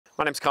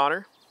My name's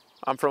Connor.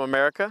 I'm from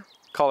America,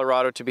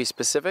 Colorado to be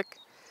specific,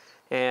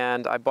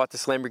 and I bought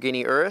this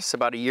Lamborghini Urus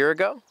about a year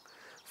ago.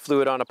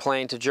 Flew it on a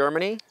plane to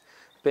Germany.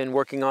 Been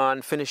working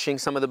on finishing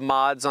some of the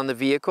mods on the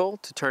vehicle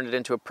to turn it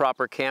into a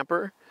proper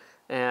camper,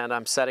 and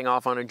I'm setting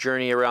off on a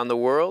journey around the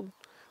world.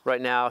 Right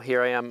now,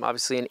 here I am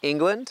obviously in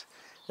England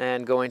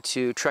and going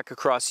to trek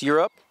across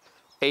Europe,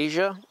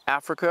 Asia,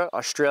 Africa,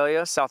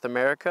 Australia, South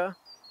America,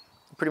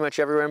 pretty much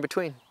everywhere in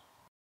between.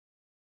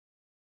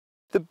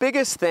 The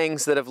biggest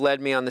things that have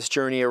led me on this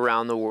journey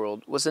around the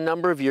world was a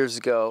number of years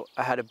ago.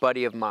 I had a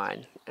buddy of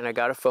mine and I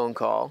got a phone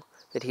call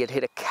that he had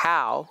hit a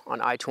cow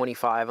on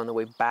I-25 on the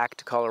way back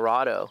to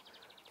Colorado.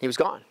 He was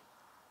gone,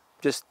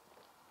 just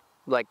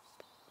like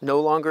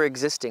no longer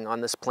existing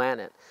on this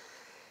planet.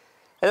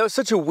 And it was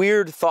such a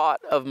weird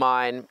thought of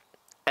mine,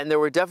 and there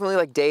were definitely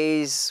like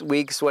days,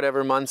 weeks,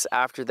 whatever, months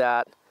after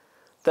that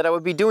I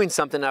would be doing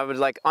something. I would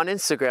like on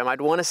Instagram,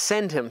 I'd want to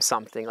send him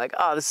something like,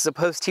 oh, this is a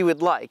post he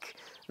would like.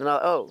 And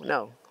oh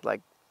no,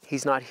 like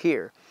he's not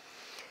here.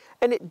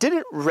 And it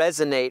didn't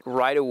resonate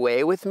right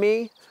away with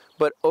me,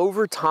 but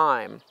over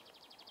time,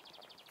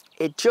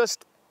 it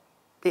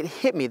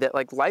hit me that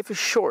like life is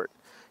short.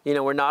 You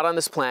know, we're not on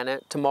this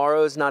planet.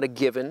 Tomorrow is not a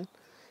given,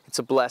 it's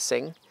a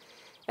blessing.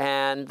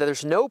 And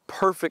there's no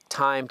perfect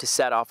time to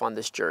set off on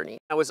this journey.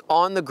 I was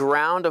on the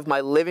ground of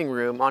my living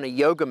room on a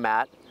yoga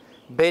mat,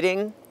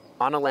 bidding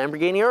on a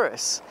Lamborghini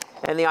Urus.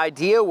 And the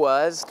idea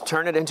was to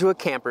turn it into a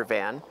camper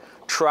van,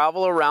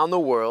 travel around the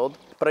world,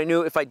 but I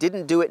knew if I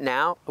didn't do it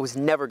now, I was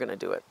never gonna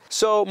do it.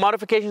 So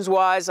modifications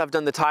wise, I've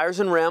done the tires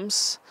and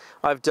rims,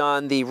 I've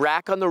done the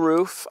rack on the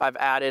roof, I've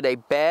added a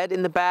bed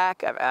in the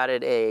back, I've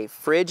added a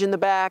fridge in the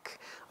back,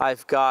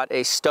 I've got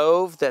a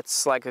stove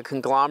that's like a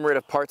conglomerate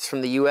of parts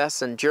from the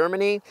US and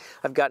Germany,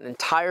 I've got an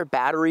entire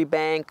battery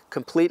bank,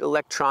 complete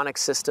electronic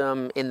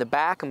system in the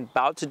back. I'm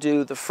about to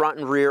do the front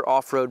and rear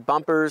off-road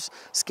bumpers,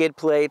 skid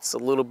plates, a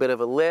little bit of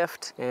a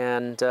lift,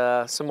 and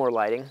some more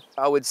lighting.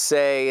 I would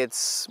say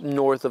it's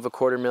north of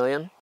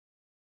 $250,000.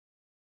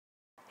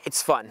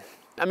 It's fun.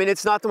 I mean,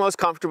 it's not the most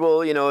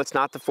comfortable, you know, it's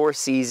not the Four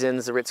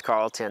Seasons, the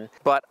Ritz-Carlton,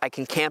 but I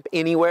can camp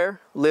anywhere,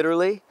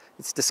 literally.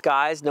 It's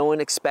disguised, no one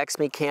expects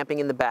me camping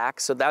in the back,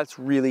 so that's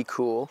really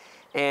cool.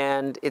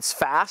 And it's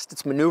fast,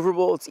 it's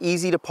maneuverable, it's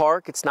easy to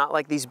park, it's not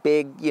like these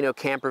big, you know,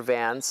 camper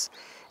vans.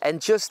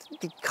 And just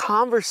the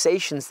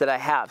conversations that I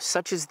have,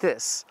 such as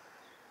this,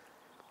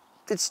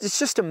 it's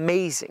just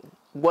amazing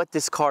what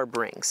this car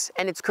brings.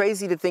 And it's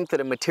crazy to think that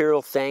a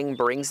material thing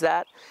brings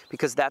that,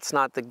 because that's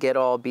not the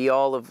get-all,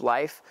 be-all of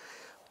life.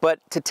 But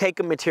to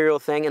take a material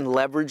thing and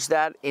leverage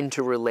that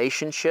into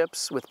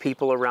relationships with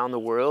people around the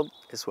world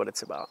is what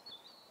it's about.